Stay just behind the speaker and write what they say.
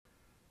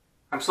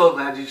I'm so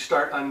glad you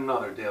start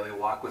another daily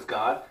walk with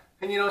God.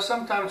 And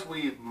sometimes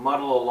we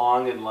muddle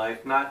along in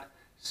life, not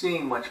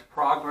seeing much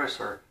progress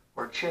or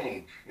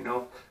change.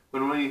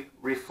 When we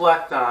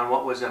reflect on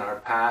what was in our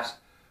past,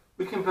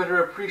 we can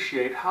better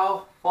appreciate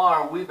how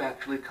far we've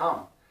actually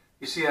come.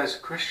 You see, as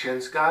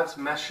Christians, God's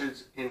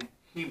message in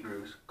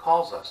Hebrews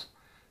calls us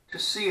to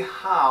see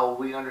how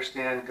we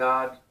understand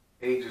God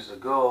ages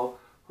ago,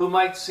 who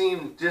might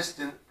seem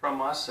distant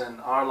from us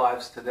and our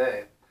lives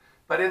today.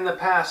 But in the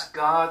past,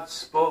 God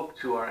spoke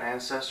to our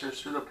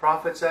ancestors through the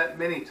prophets at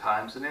many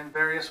times and in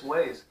various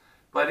ways.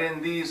 But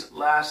in these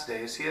last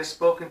days, he has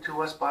spoken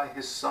to us by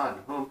his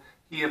Son, whom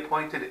he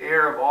appointed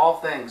heir of all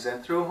things,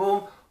 and through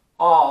whom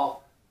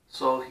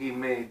also he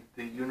made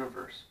the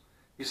universe.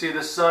 You see,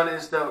 the Son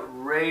is the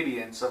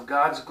radiance of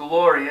God's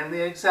glory and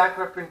the exact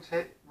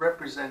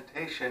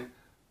representation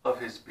of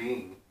his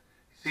being.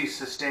 He's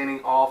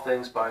sustaining all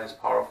things by his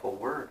powerful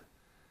word.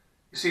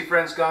 You see,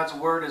 friends, God's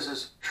word is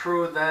as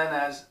true then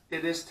as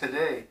it is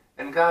today.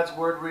 And God's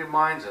word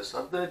reminds us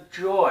of the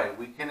joy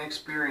we can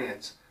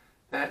experience,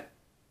 that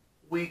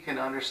we can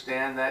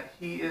understand that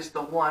he is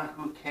the one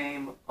who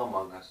came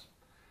among us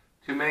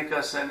to make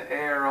us an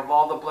heir of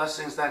all the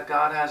blessings that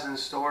God has in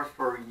store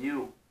for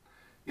you.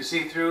 You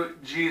see, through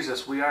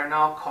Jesus, we are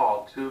now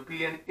called to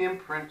be an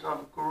imprint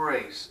of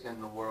grace in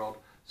the world,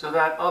 so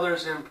that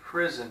others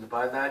imprisoned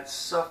by that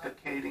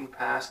suffocating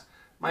past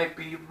might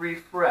be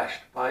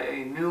refreshed by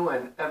a new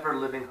and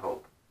ever-living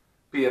hope.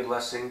 Be a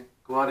blessing.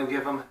 Go out and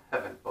give them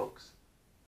heaven, folks.